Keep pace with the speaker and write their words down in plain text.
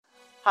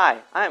Hi,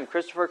 I am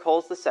Christopher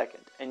Coles II,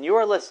 and you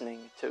are listening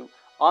to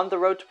On the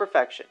Road to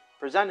Perfection,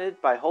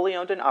 presented by Wholly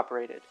Owned and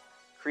Operated,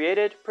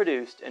 created,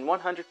 produced, and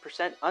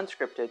 100%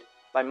 unscripted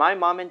by my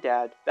mom and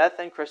dad, Beth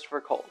and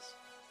Christopher Coles.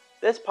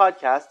 This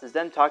podcast is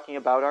them talking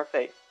about our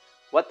faith,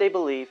 what they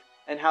believe,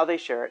 and how they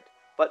share it,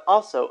 but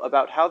also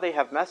about how they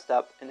have messed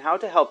up and how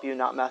to help you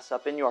not mess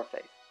up in your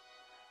faith.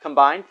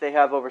 Combined, they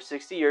have over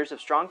 60 years of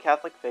strong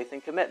Catholic faith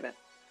and commitment.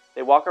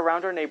 They walk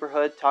around our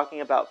neighborhood talking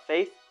about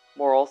faith,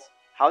 morals,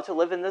 how to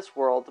live in this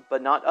world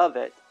but not of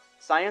it,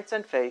 science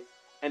and faith,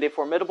 and a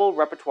formidable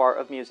repertoire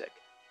of music,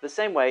 the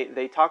same way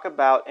they talk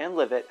about and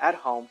live it at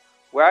home,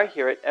 where I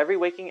hear it every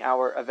waking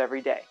hour of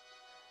every day.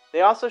 They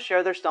also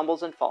share their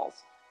stumbles and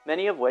falls,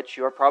 many of which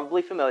you are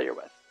probably familiar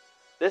with.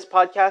 This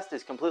podcast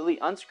is completely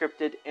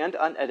unscripted and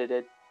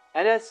unedited,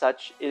 and as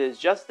such, it is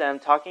just them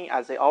talking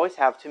as they always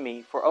have to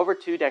me for over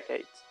 2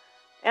 decades.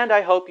 And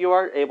I hope you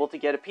are able to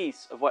get a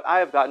piece of what I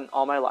have gotten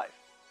all my life.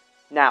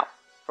 Now,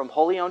 from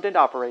Wholly Owned and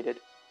Operated,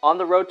 On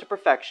the Road to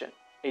Perfection,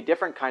 a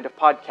different kind of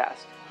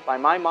podcast, by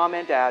my mom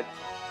and dad,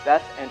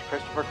 Beth and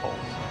Christopher Coles.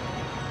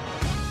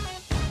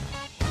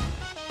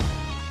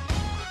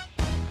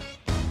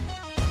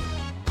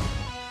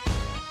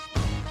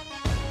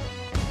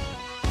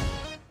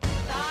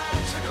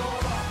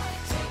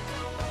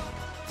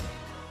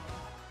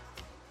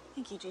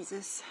 Thank you,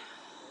 Jesus,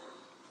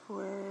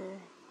 for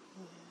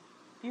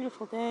a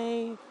beautiful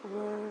day,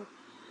 for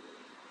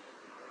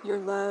your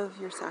love,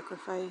 your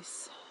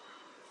sacrifice,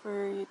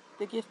 for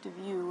the gift of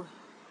you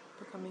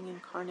becoming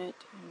incarnate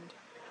and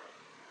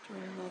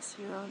joining us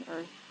here on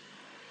earth.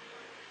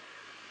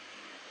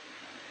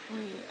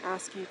 We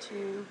ask you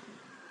to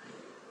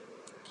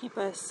keep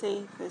us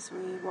safe as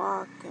we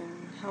walk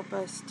and help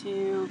us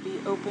to be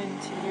open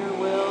to your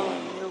will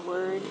and your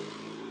word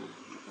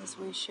as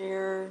we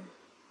share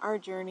our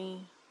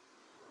journey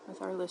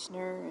with our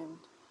listener, and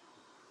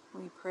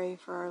we pray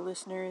for our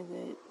listener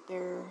that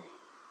they're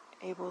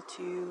able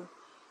to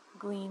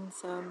glean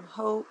some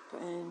hope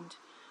and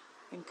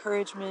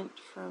encouragement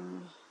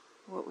from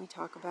what we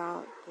talk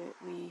about, that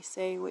we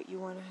say what you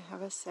want to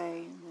have us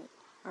say, and that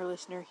our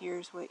listener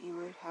hears what you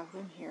would have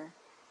them hear.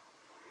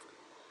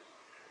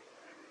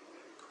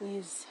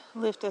 Please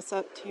lift us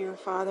up to your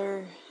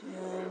Father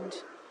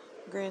and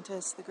grant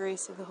us the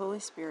grace of the Holy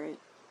Spirit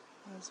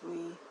as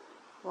we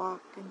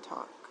walk and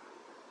talk.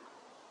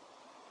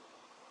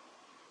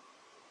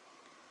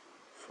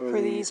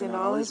 For these and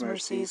all his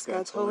mercies,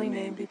 God's holy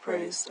name be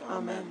praised.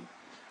 Amen.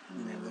 In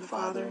the name of the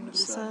Father, and of the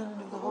Son,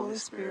 and of the Holy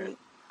Spirit.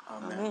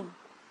 Amen.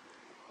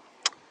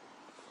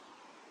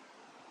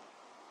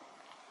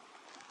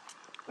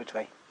 Which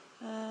way?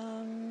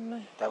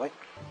 That way?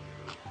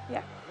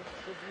 Yeah.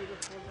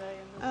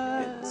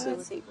 It's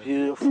Let's see. a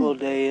beautiful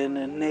day in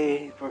the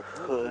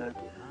neighborhood,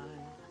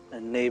 a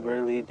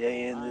neighborly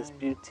day in this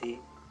beauty.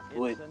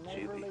 Would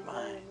you be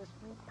mine?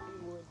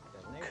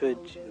 Could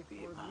you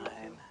be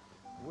mine?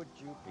 Would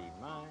you be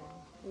mine?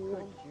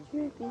 Would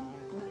you be my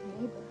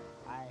neighbor?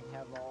 I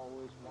have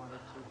always wanted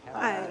to have.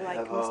 I like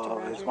have Mr.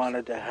 always Rogers.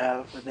 wanted to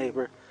have a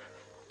neighbor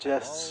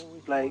just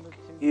like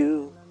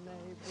you.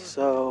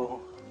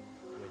 So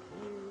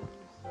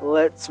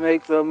let's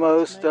make the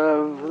most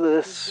of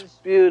this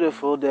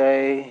beautiful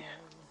day.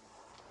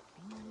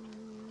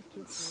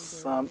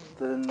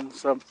 Something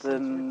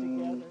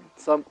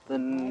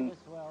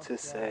to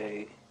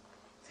say.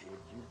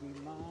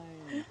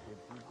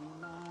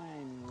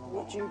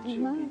 Would you be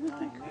mine? Would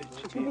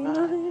you be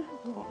mine?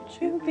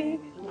 Won't you be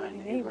my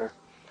neighbor?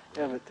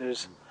 Yeah, but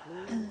there's...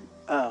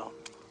 Oh,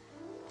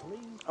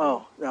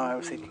 no, I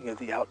was thinking of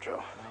the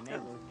outro.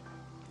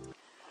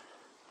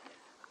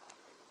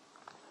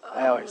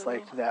 I always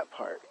liked that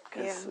part,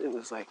 because it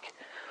was like...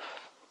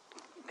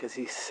 Because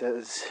he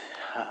says,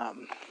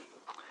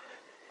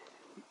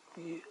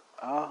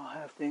 I'll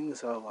have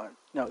things I'll want...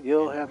 No,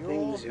 you'll have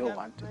things you'll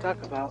want to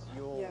talk about.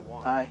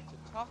 I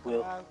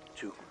will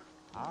too.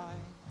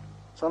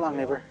 So long,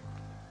 neighbor.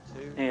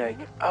 And you're like,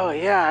 oh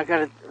yeah, I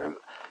gotta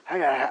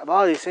have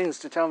all these things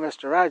to tell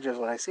Mr. Rogers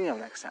when I see him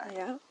next time.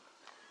 Yeah.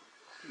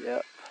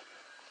 Yep.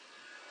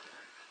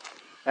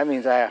 That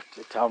means I have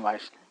to tell my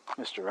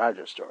Mr.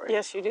 Rogers story.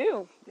 Yes, you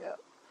do. Yep.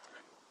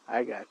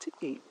 I got to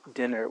eat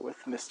dinner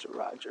with Mr.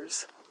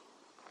 Rogers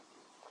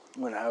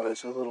when I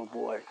was a little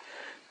boy.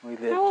 We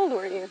did. How old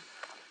were you?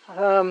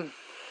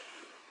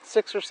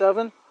 6 or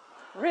 7.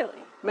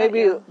 Really?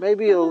 Maybe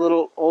a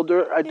little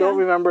older. I don't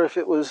remember if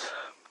it was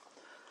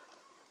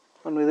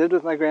when we lived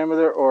with my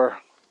grandmother or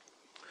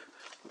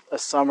a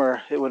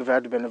summer. It would have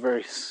had to have been a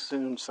very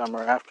soon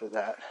summer after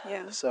that.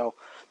 Yeah. So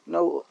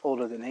no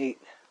older than 8.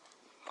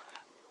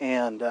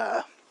 And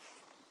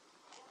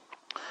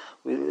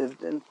we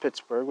lived in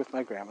Pittsburgh with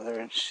my grandmother,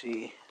 and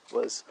she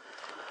was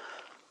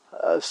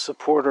a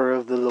supporter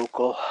of the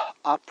local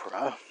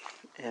opera,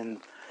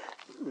 and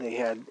they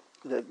had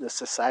the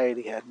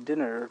society had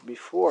dinner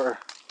before,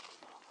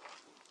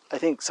 I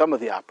think, some of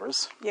the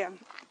operas. Yeah.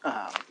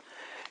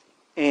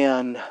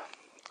 And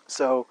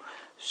so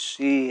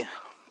she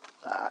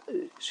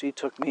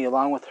took me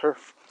along with her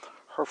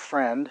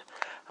friend.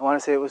 I want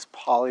to say it was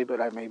Polly,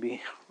 but I may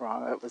be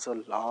wrong. It was a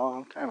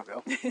long time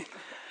ago.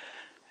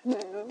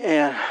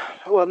 And,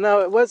 well,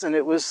 no, it wasn't.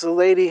 It was the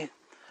lady.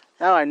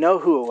 Now I know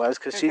who it was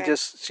because she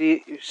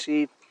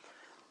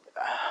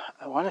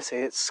I want to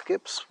say it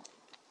Skips.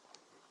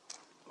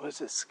 Was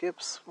it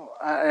Skips?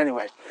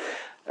 Anyway,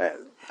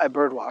 I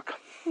birdwalk.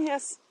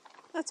 Yes,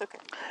 that's okay.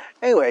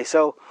 Anyway,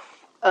 so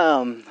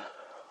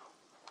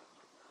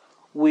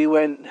we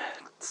went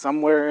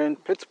somewhere in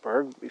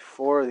Pittsburgh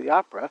before the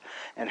opera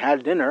and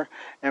had dinner,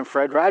 and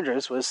Fred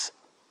Rogers was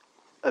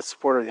a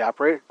supporter of the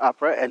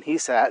opera, and he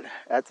sat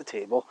at the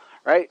table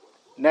right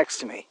next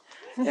to me.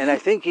 And I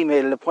think he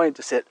made it a point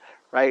to sit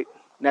right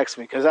next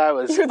to me because I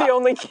was... You're the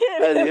only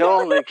kid. I was the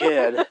only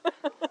kid.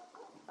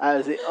 I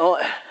was the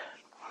only...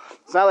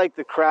 It's not like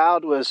the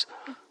crowd was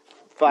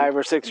 5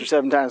 or 6 or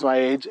 7 times my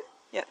age.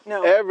 Yeah,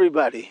 no.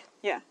 Everybody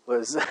Yeah.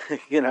 was,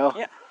 you know.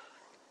 Yeah.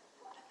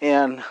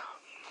 And...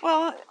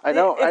 Well,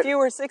 if you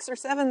were 6 or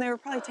 7, they were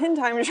probably 10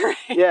 times your age.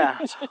 Yeah.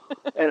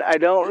 And I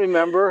don't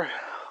remember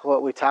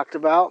what we talked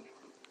about.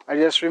 I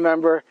just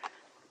remember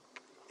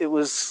it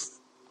was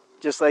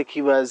just like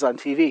he was on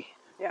TV.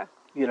 Yeah.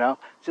 You know,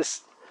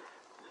 just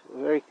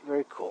very,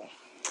 very cool.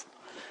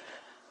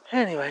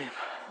 Anyway,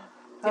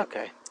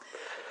 okay.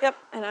 Yep,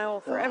 and I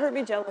will forever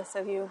be jealous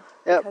of you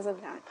because of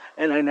that.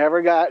 And I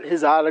never got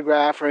his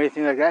autograph or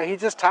anything like that. He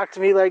just talked to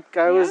me like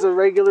I was a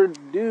regular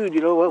dude. You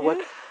know what?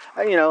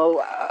 You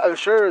know, I'm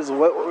sure it was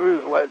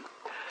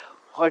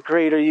what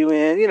grade are you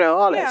in? You know,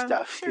 all that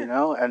stuff. Sure. You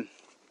know, and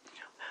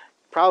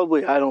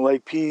probably I don't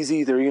like peas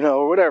either. You know,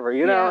 or whatever.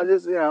 You know,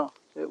 just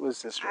it was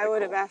just. Really I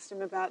would have asked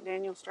him about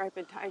Daniel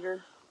Striped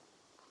Tiger.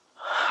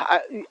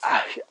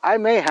 I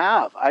may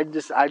have. I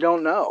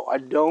don't know. I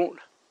don't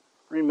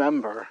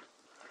remember.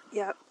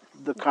 Yep.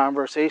 The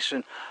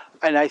conversation,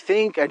 and I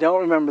think I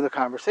don't remember the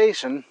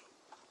conversation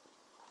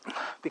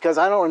because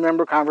I don't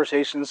remember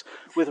conversations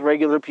with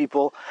regular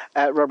people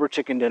at rubber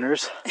chicken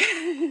dinners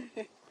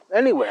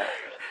anywhere,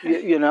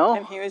 you know?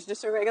 And he was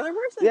just a regular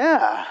person.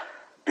 Yeah.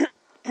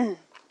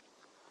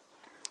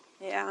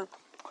 Yeah.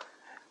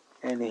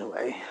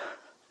 Anyway,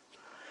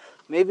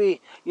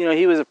 maybe, you know,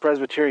 he was a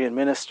Presbyterian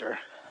minister.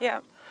 Yeah.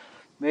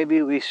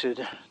 Maybe we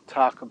should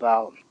talk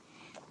about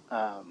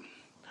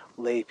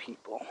lay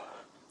people.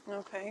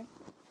 Okay.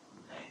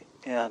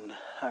 And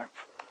our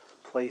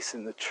place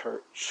in the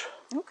church.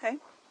 Okay.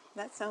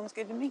 That sounds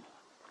good to me.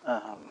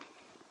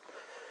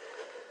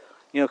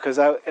 You know, because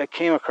I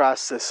came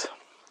across this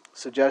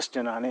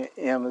suggestion on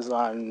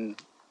Amazon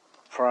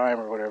Prime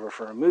or whatever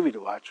for a movie to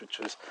watch, which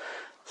was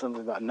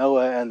something about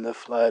Noah and the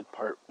Flood,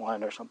 Part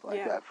 1 or something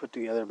like that, put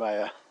together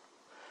by it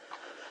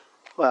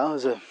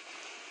was a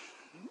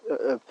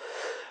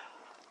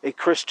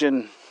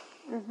Christian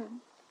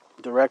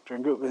director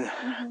and group.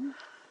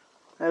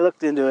 I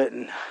looked into it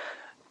and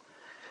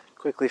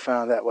quickly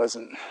found that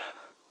wasn't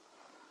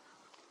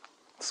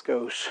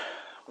skosh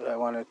what I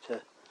wanted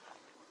to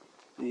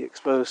be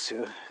exposed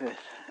to,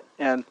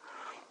 and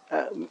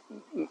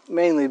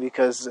mainly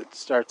because it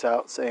starts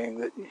out saying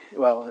that,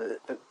 well,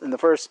 in the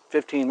first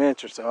 15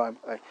 minutes or so,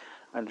 I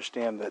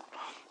understand that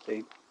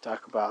they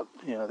talk about,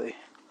 you know, they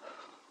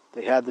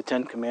had the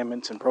 10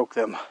 Commandments and broke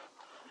them,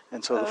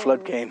 and so the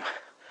flood came.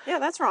 Yeah,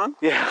 that's wrong.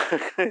 Yeah.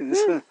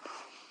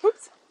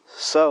 Oops.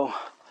 So,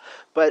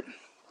 but,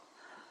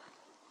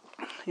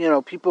 you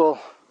know, people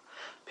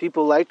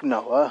like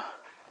Noah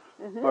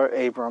or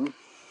Abram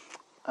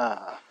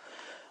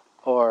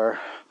or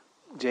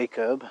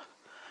Jacob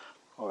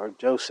or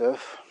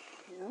Joseph,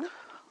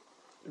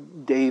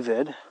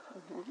 David,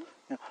 you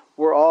know,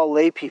 were all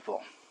lay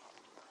people.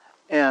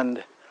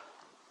 And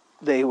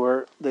they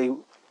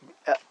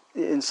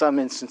in some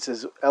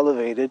instances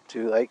elevated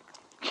to like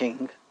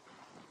king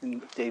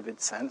in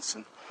David's sense.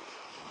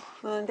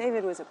 And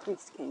David was a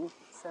priest king,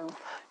 so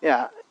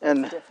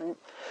and it's different.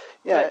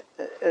 Yeah,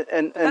 but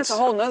and that's a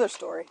whole nother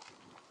story.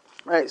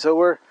 Right,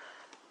 so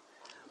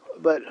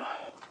but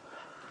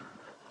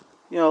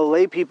you know,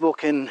 lay people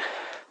can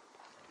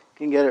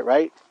get it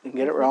right and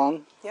get it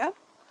wrong. Yeah.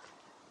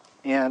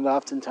 And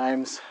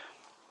oftentimes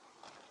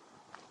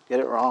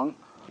get it wrong.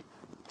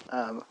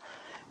 You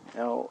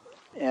know,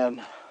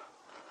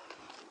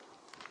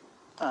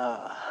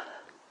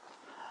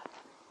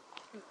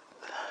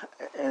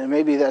 and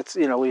maybe that's,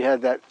 you know, we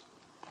had that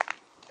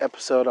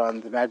episode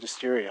on the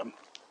magisterium.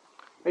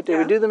 Right, did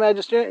we do the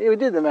magisterium? Yeah, we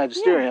did the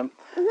magisterium.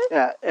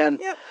 Yeah, and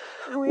yep.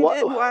 And we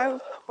did why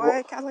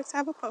Catholics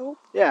have a pope.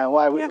 Yeah,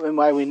 and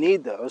why we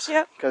need those.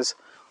 Yep. Because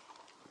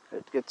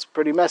it gets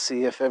pretty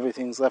messy if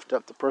everything's left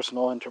up to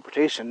personal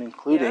interpretation,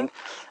 including,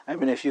 I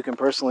mean, if you can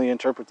personally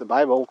interpret the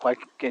Bible, why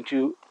can't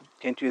you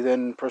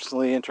then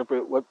personally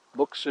interpret what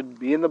books should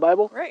be in the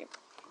Bible? Right.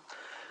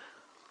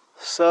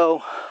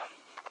 So.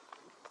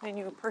 And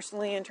you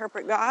personally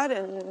interpret God,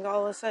 and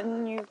all of a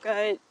sudden you've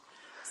got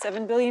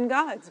 7 billion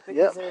gods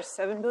because there's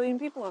 7 billion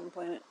people on the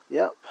planet.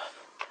 Yep.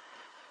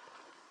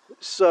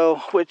 So,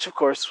 which of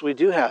course we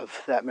do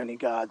have that many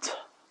gods,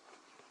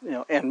 you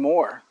know, and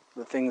more,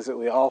 the things that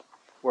we all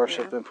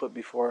worship and put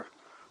before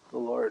the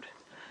Lord.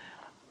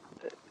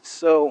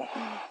 So,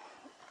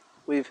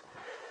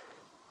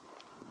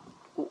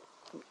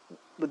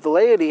 but the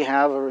laity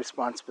have a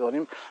responsibility,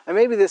 and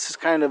maybe this is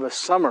kind of a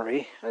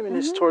summary. I mean,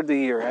 it's toward the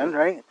year end,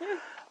 right?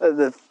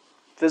 The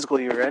physical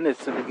year end.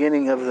 It's the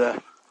beginning of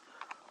the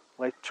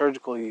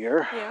liturgical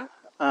year. Yeah.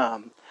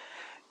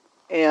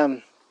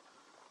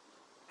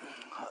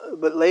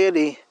 But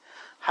laity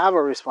have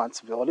a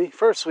responsibility.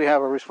 First, we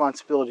have a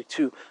responsibility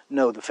to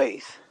know the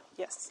faith,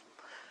 Yes.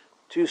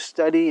 to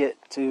study it,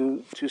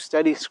 to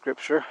study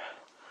Scripture,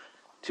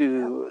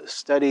 to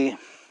study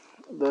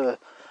the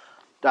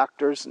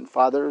doctors and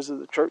fathers of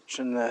the church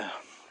and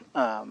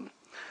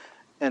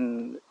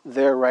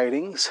their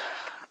writings,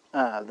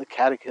 the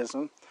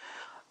catechism,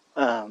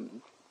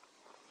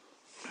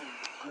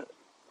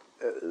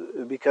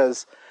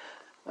 because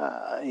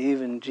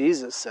even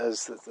Jesus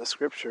says that the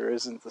Scripture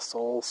isn't the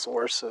sole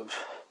source of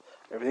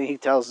everything. He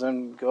tells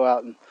them, go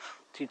out and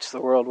teach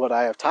the world what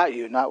I have taught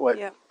you, not what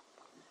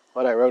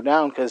I wrote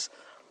down, because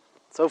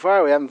so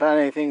far we haven't found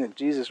anything that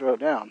Jesus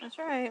wrote down. That's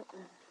right.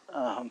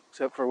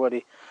 Except for what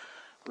he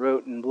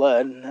wrote in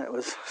blood, and that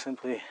was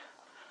simply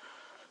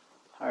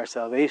our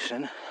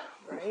salvation.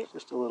 Right.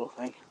 Just a little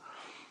thing.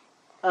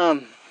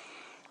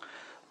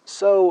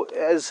 So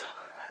as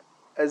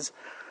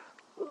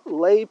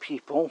lay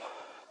people,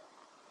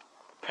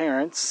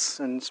 parents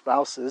and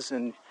spouses,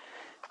 in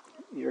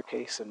your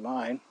case and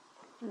mine,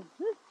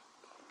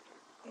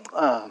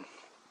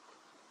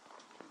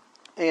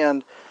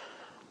 and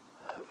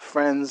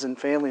friends and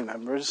family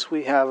members,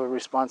 we have a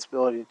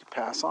responsibility to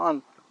pass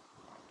on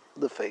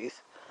the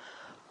faith,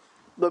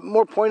 but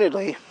more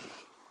pointedly,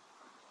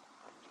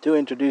 to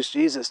introduce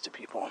Jesus to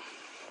people,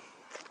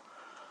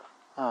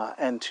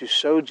 and to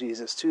show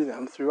Jesus to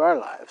them through our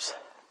lives.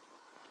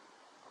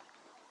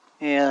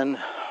 And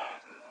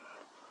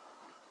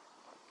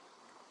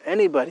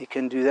anybody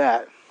can do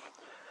that,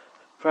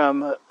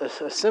 from a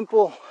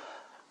simple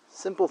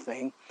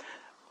thing,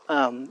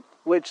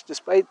 which,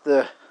 despite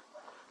the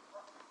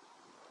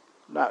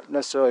not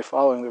necessarily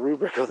following the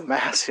rubric of the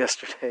Mass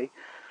yesterday,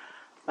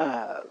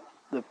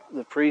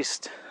 the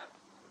priest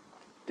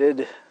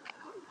did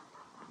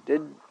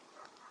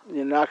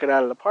knock it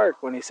out of the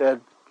park when he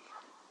said,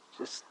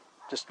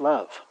 just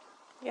love.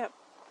 Yep.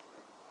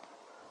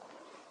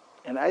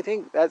 And I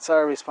think that's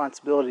our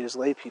responsibility as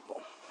lay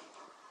people.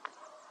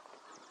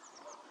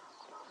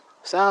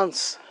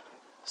 Sounds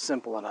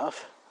simple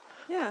enough.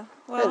 Yeah.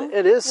 Well,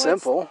 it is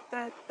simple.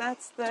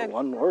 That's It's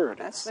one word.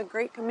 That's the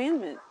great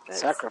commandment.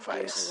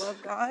 Sacrifice. To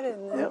love God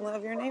and then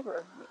love your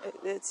neighbor.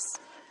 It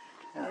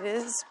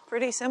is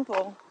pretty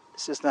simple.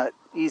 It's just not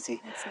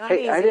easy. It's not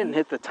hey, easy. I didn't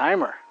hit the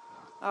timer.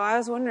 Oh, I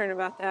was wondering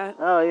about that.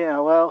 Oh, yeah,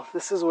 well,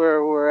 this is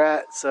where we're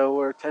at, so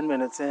we're 10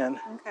 minutes in.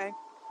 Okay.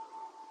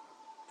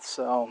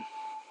 So,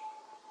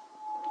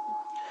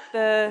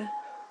 there's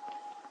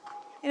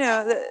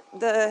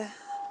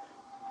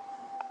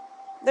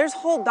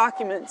whole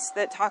documents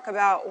that talk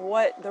about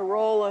what the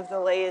role of the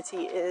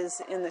laity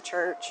is in the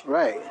church.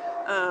 right.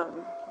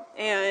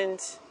 And,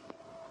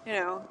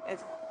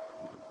 if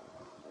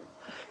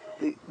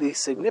The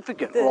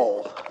significant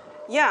role.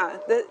 yeah,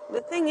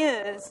 the thing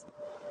is,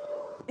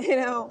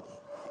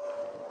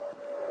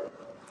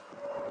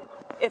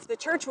 if the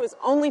church was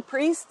only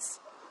priests,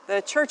 the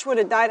church would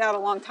have died out a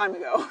long time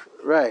ago.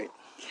 Right.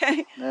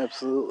 Okay?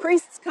 Absolutely.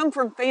 Priests come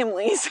from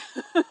families.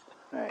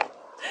 Right.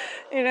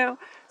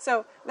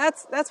 So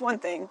that's one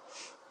thing.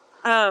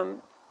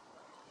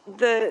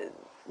 The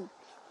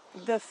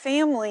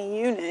family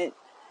unit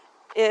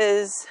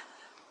is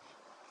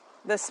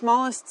the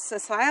smallest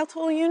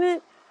societal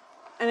unit,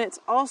 and it's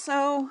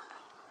also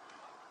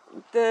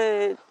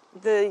the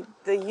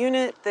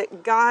unit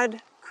that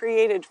God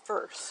created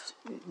first.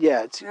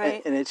 Yeah,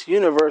 Right. and it's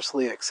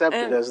universally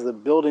accepted as the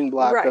building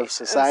block of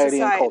society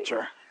and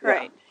culture.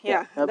 Right,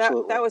 yeah.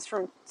 Absolutely. That was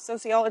from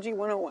Sociology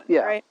 101,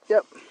 yeah. right?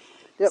 Yep.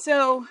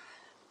 So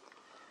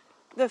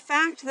the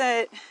fact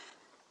that,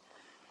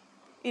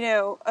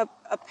 a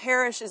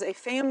parish is a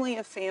family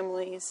of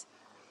families,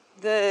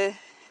 the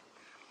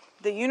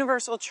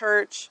universal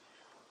church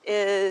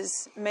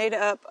is made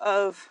up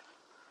of,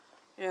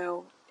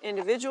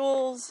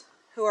 individuals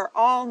who are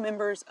all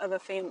members of a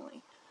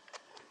family.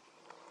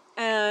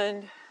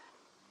 And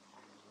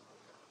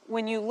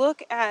when you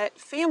look at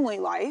family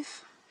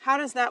life, how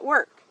does that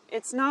work?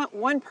 It's not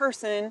one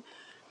person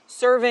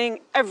serving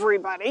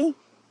everybody.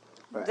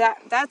 Right.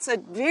 That's a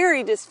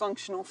very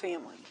dysfunctional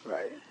family.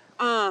 Right.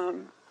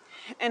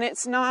 And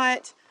it's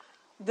not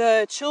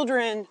the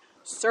children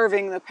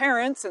serving the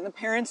parents and the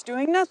parents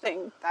doing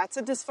nothing. That's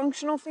a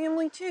dysfunctional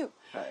family too.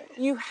 Right.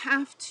 You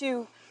have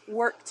to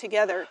work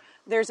together.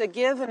 There's a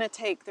give and a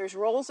take. There's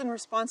roles and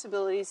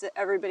responsibilities that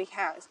everybody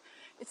has.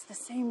 It's the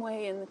same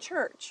way in the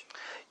church.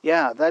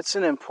 Yeah, that's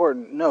an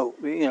important note.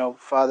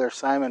 Father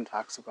Simon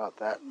talks about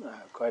that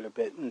quite a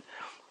bit, and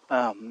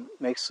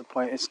makes the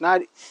point. It's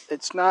not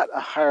a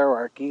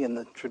hierarchy in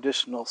the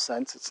traditional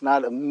sense. It's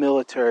not a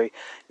military.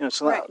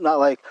 It's not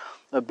like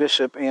a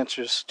bishop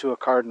answers to a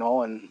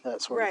cardinal and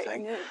that sort of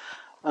thing.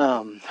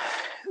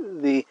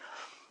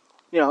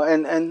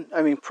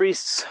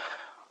 Priests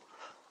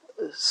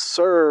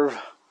serve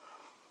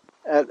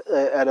at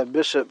a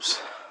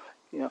bishop's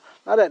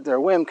not at their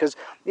whim, because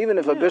even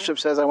if a Yeah. bishop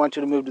says, I want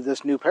you to move to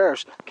this new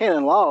parish,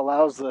 canon law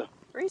allows the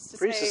Priest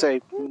priest to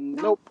say,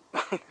 nope.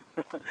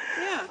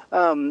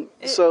 Yeah.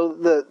 So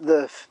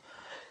the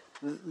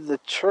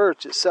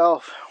church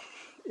itself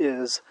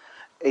is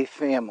a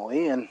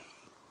family, and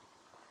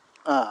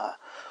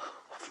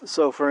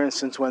so for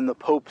instance, when the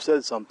Pope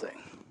said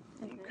something,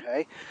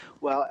 okay,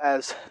 well,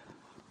 as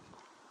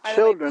By the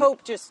children, way,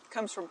 Pope just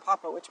comes from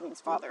Papa, which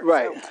means father.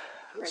 right?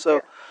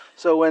 So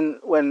So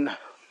when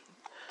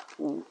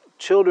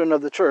children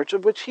of the church,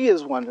 of which he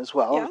is one as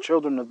well, Yeah.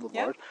 children of the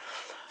Yeah. Lord,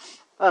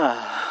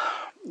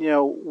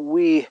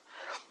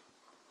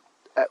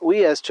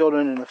 we as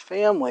children in a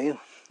family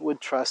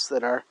would trust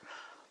that our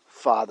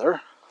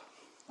father,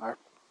 our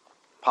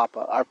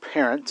papa, our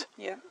parent,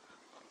 Yeah.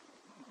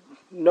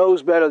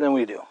 knows better than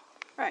we do.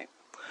 Right.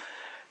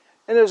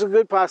 And there's a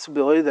good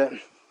possibility that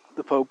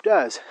the Pope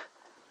does.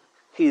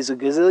 He's a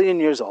gazillion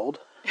years old.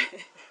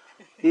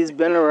 He's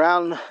been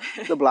around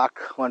the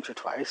block once or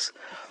twice.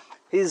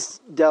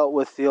 He's dealt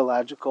with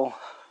theological,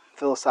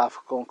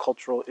 philosophical, and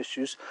cultural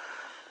issues,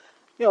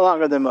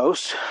 longer than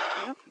most.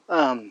 Yep.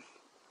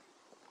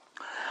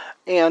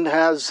 And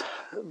has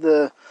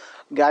the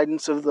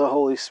guidance of the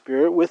Holy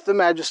Spirit with the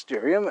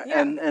magisterium,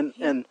 Yeah.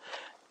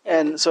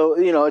 and so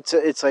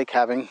it's like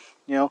having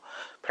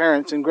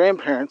parents and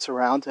grandparents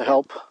around to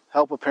help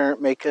a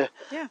parent make a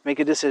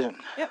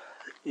decision.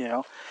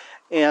 Yep.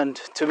 And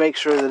to make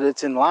sure that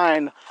it's in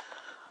line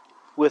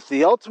with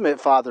the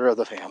ultimate father of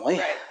the family,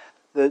 Right.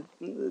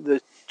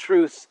 the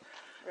truth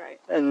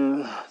Right.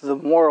 and the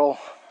moral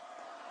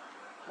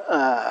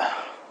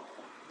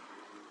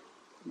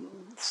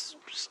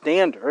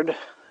standard,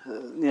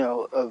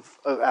 of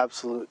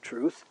absolute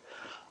truth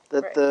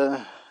that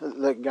Right.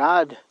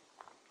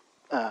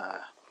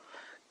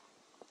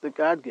 that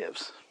God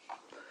gives.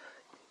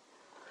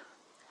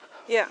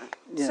 Yeah.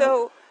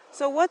 So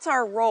what's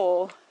our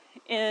role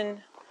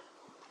in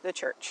the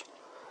church?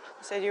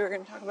 You said you were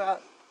going to talk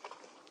about.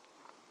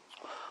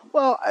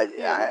 Well,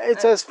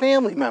 it's as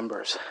family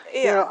members.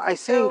 Yeah. I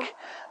think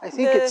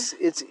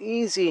it's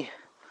easy.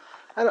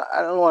 I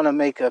don't want to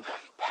make a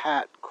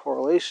pat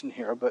correlation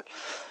here, but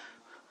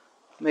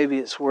maybe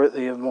it's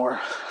worthy of more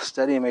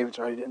study. Maybe it's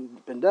already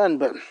been done.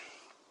 But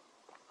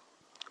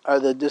are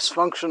the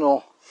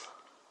dysfunctional,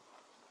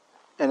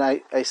 and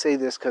I say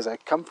this because I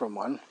come from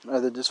one,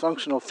 are the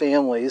dysfunctional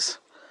families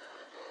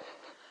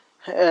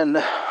and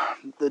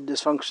the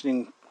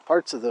dysfunctioning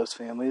parts of those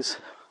families,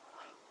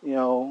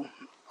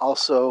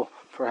 also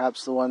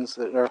perhaps the ones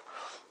that are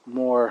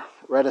more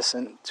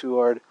reticent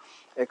toward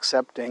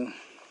accepting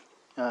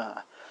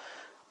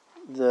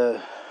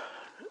the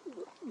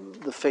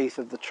faith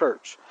of the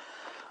church.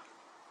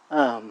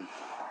 And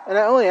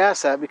I only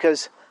ask that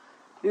because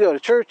you go to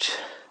church,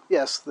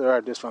 yes, there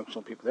are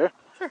dysfunctional people there.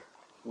 Sure.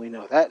 We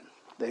know that.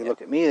 They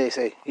look at me, they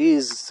say,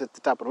 he's at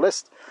the top of the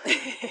list.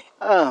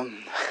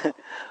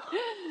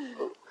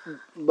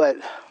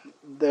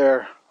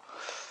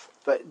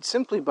 But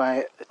simply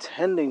by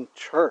attending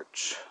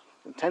church,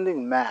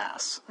 attending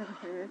Mass,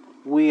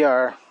 we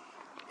are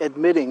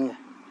admitting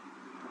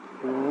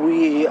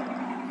we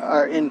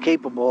are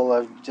incapable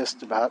of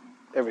just about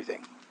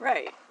everything.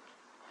 Right.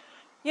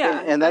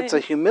 Yeah. And that's a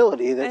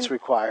humility that's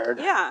required.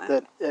 Yeah.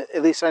 That,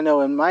 at least I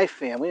know in my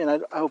family, and I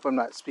hope I'm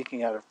not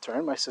speaking out of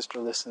turn. My sister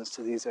listens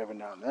to these every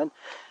now and then.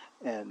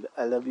 And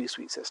I love you,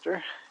 sweet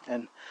sister.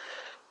 And,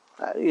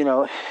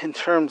 in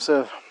terms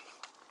of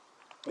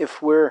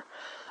if we're,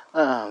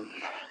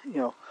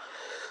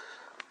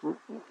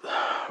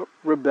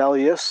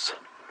 rebellious,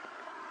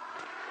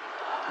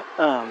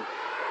 I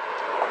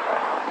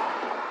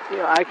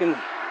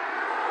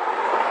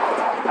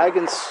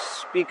can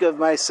speak of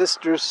my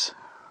sister's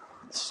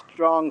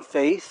strong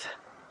faith,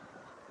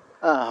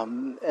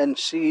 and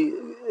she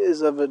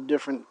is of a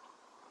different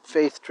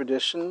faith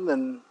tradition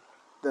than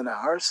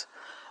ours.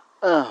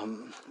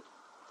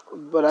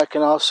 But I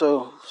can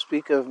also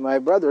speak of my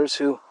brothers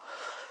who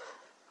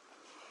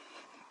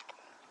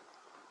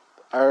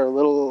are a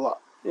little,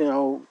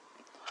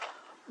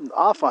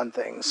 off on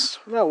things.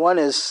 One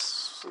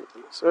is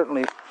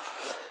certainly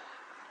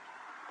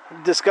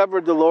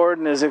discovered the Lord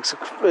and is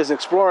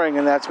exploring,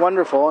 and that's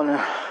wonderful.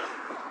 And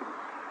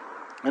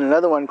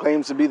another one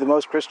claims to be the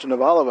most Christian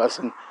of all of us,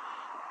 and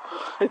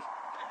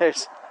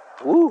it's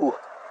woo.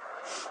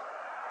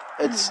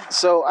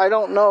 So I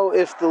don't know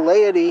if the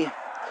laity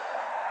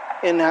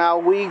in how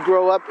we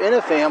grow up in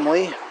a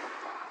family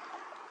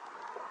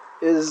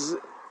is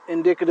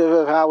indicative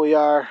of how we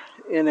are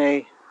in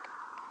a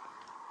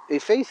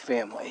faith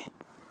family.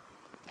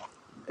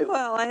 It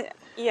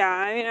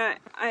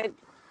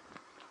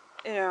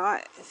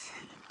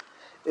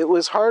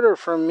was harder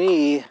for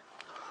me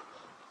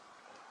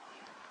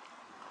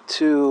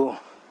to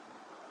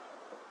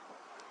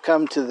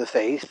come to the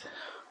faith,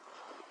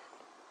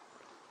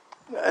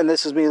 and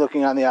this is me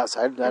looking on the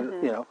outside.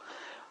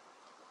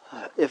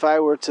 If I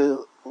were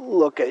to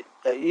look at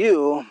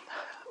you,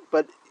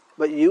 but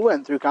you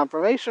went through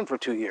confirmation for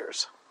 2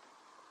 years,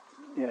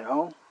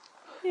 Yeah.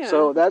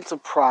 So that's a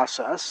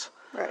process.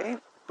 Right.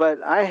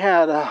 But I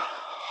had a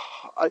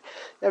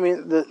I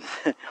mean,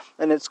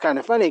 and it's kind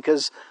of funny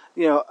because,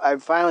 I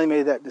finally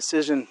made that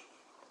decision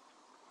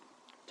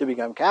to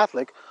become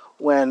Catholic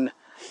when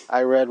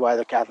I read why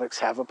the Catholics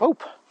have a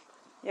pope.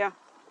 Yeah.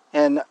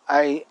 And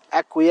I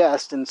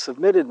acquiesced and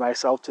submitted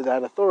myself to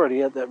that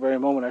authority at that very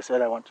moment. I said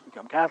I want to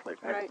become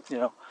Catholic. Right.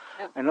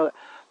 I know that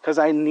because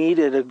I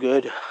needed a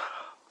good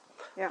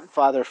Yeah.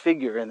 father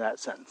figure in that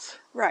sense.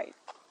 Right.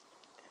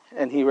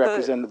 And he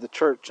represented the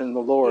church and the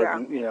Lord, Yeah.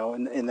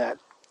 and, in that.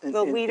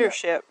 The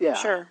leadership. Yeah.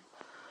 Sure.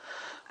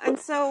 And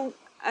so,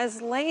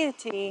 as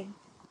laity,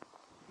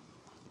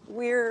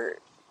 we're,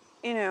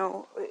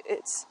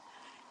 it's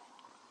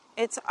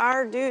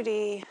our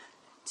duty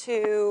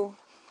to,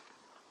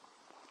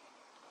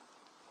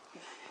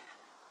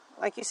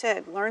 like you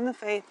said, learn the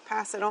faith,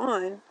 pass it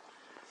on.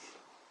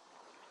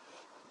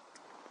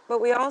 But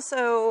we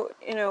also,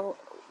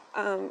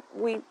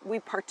 we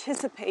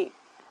participate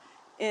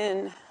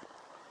in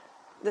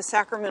the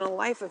sacramental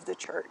life of the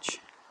church.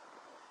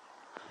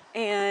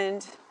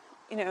 And,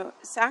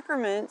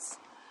 sacraments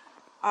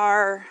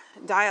are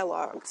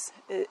dialogues.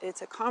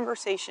 It's a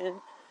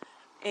conversation,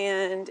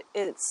 and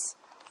it's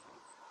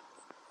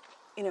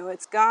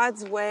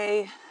God's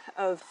way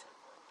of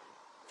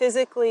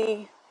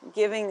physically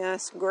giving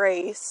us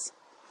grace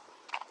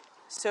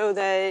so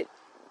that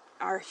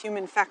our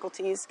human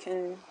faculties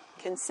can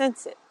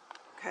sense it.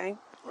 Okay?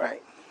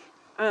 Right.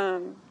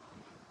 And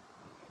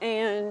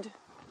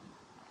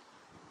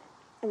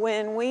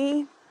when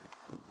we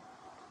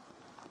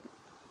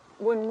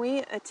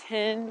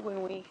attend,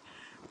 when we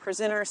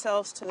present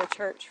ourselves to the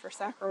church for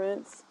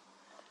sacraments,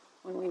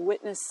 when we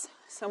witness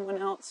someone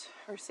else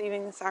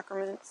receiving the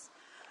sacraments,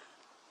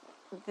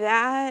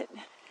 that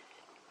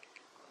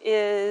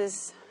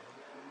is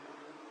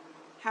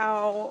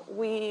how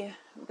we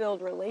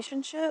build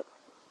relationship.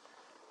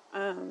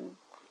 There's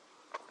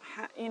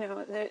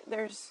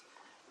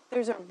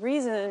a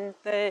reason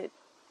that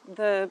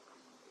the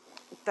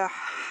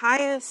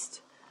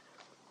highest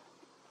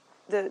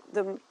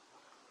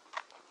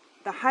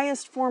the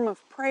highest form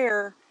of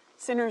prayer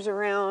centers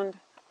around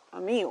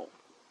a meal.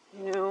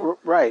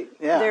 Right.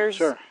 Yeah.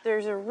 Sure.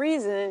 There's a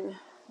reason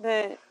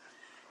that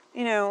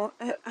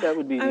that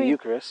would be the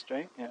Eucharist,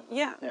 right?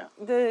 Yeah. Yeah.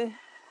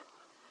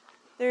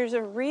 There's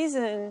a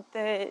reason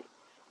that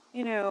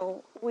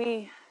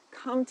we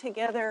come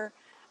together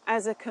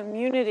as a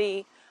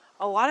community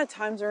a lot of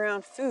times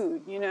around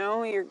food.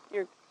 You're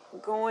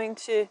going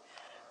to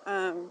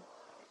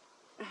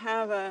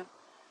have a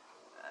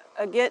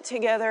get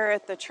together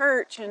at the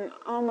church, and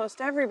almost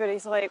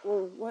everybody's like,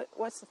 well,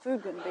 what's the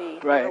food going to be?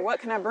 Right. Or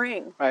what can I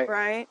bring? Right.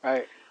 Right.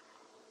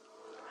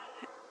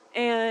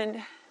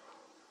 And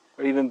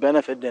or even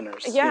benefit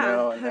dinners.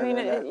 Yeah.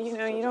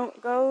 You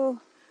don't go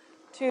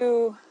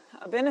to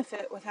a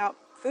benefit without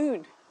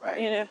food.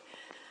 Right.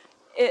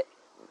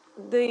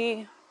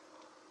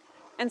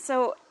 And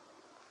so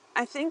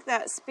I think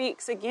that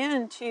speaks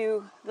again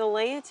to the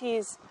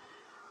laity's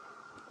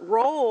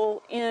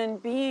role in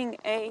being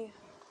a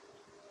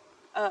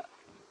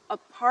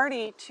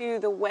party to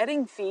the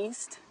wedding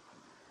feast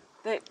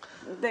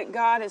that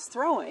God is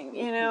throwing.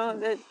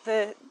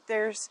 That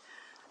there's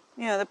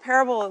the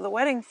parable of the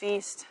wedding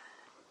feast.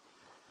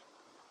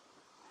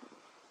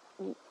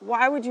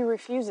 Why would you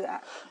refuse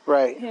that?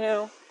 Right.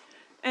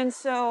 And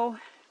so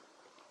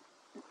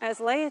as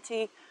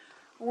laity,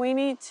 we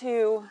need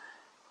to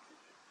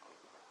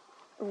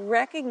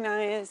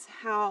recognize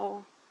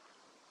how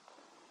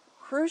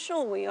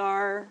crucial we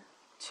are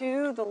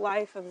to the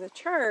life of the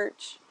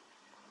church,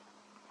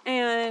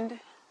 and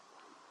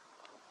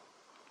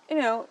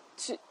to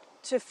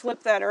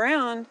flip that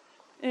around,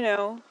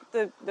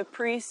 the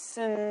priests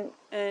and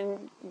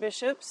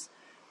bishops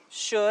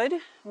should,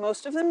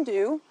 most of them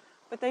do,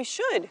 but they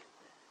should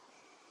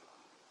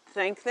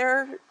thank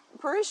their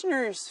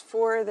parishioners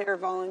for their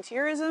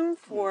volunteerism,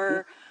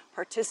 for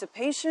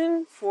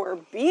participation, for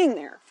being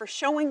there, for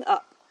showing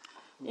up.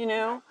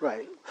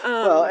 Right.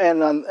 Well,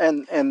 and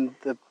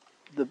the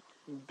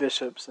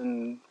bishops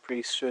and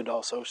priests should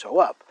also show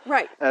up.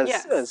 Right.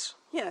 As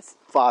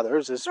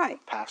fathers, as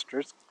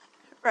pastors.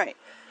 Right.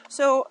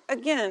 So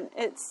again,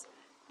 it's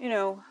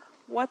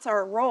what's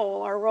our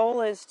role? Our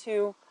role is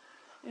to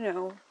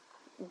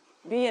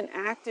be an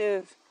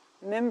active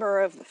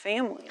member of the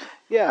family.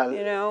 Yeah.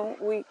 We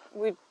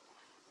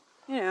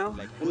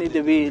need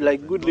to be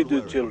like good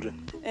little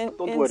children. Don't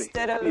worry.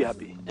 Be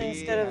happy.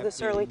 Instead of the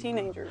surly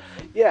teenagers.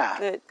 Yeah.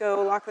 That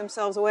go lock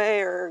themselves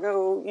away or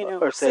go,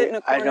 or say, sit in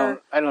a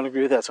corner. I don't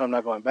agree with that, so I'm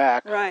not going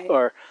back. Right.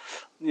 Or,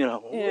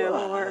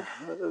 or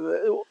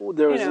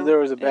there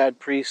was a bad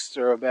priest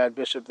or a bad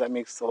bishop that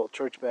makes the whole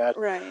church bad.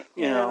 Right.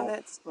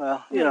 It's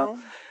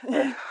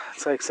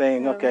like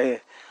saying,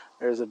 okay,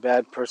 there's a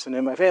bad person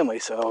in my family,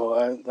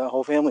 so the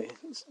whole family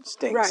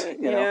stinks. Right.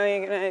 You're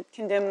going to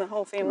condemn the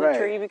whole family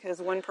tree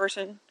because one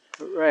person.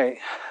 Right.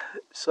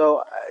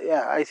 So,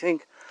 I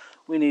think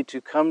we need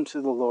to come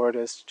to the Lord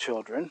as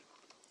children.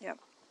 Yep.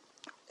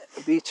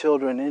 Be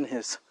children in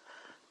His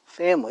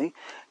family.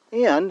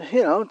 And,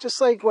 just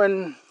like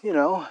when,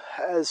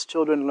 as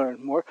children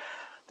learn more,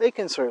 they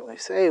can certainly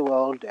say,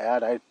 well,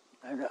 Dad, I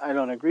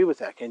don't agree with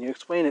that. Can you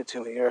explain it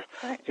to me? Or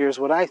here's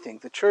what I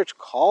think. The church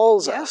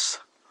calls us.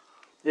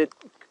 It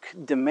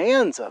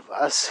demands of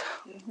us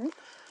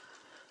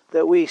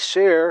that we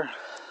share,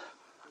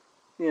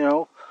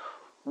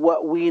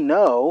 what we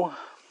know,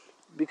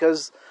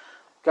 because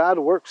God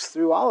works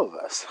through all of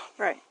us.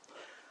 Right.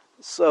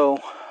 So,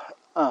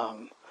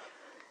 lots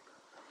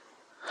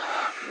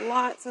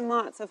and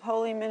lots of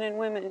holy men and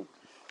women,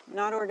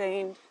 not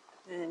ordained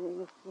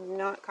and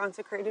not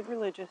consecrated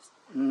religious,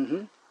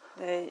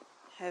 that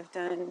have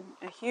done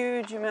a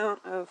huge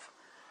amount of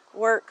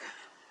work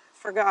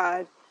for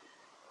God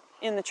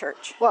in the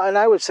church. Well, and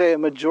I would say a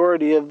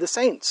majority of the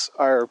saints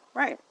are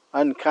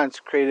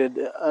unconsecrated,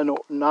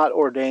 not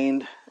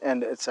ordained,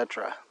 and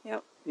etc.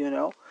 Yep.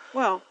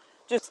 Well,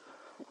 just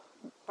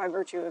by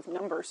virtue of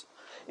numbers.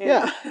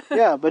 Yeah.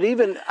 But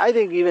I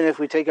think even if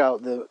we take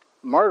out the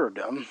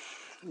martyrdom,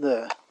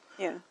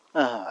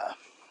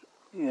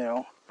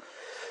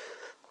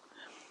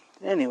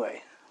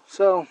 anyway,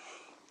 so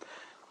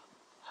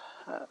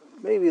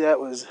maybe that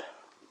was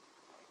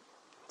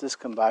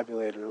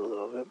discombobulated a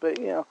little bit, but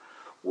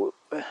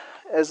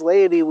as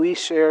laity, we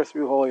share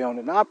through Holy Owned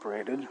and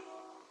Operated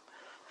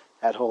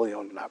at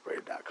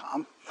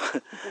holyownedandoperated.com.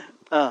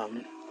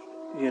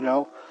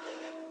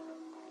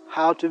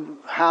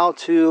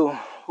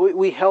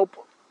 We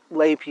help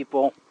lay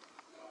people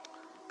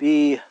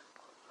be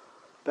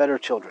better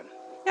children.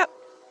 Yep.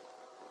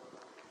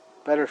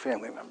 Better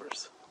family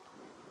members.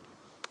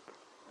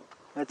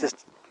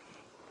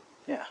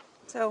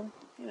 So,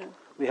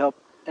 we help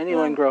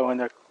anyone grow in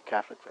their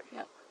Catholic faith.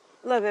 Yep.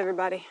 Love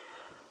everybody.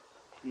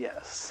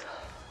 Yes.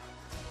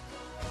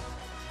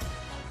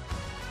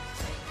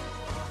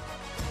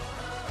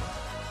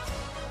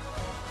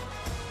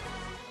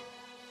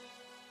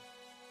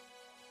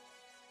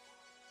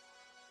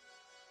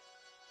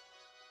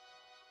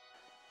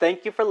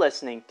 Thank you for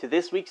listening to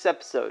this week's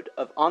episode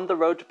of On the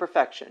Road to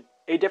Perfection,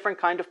 a different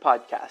kind of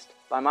podcast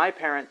by my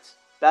parents,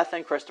 Beth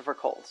and Christopher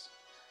Coles.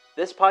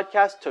 This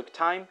podcast took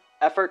time,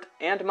 effort,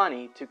 and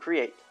money to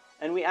create,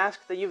 and we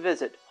ask that you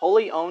visit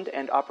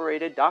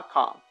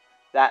holyownedanoperated.com.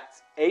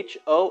 That's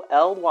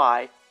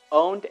HOLY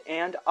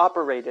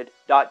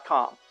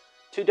ownedandoperated.com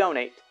to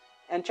donate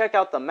and check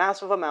out the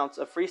massive amounts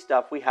of free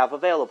stuff we have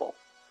available.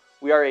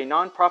 We are a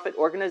non-profit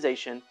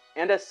organization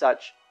and as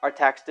such are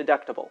tax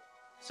deductible.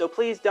 So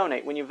please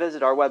donate when you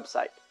visit our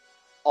website.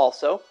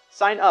 Also,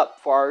 sign up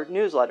for our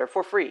newsletter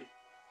for free.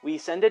 We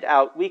send it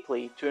out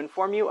weekly to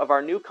inform you of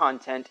our new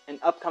content and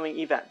upcoming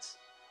events.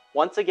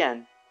 Once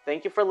again,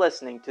 thank you for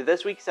listening to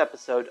this week's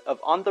episode of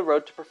On the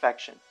Road to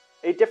Perfection,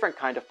 a different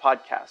kind of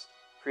podcast,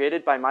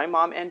 created by my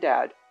mom and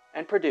dad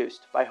and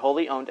produced by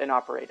Holy Owned and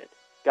Operated.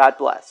 God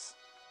bless.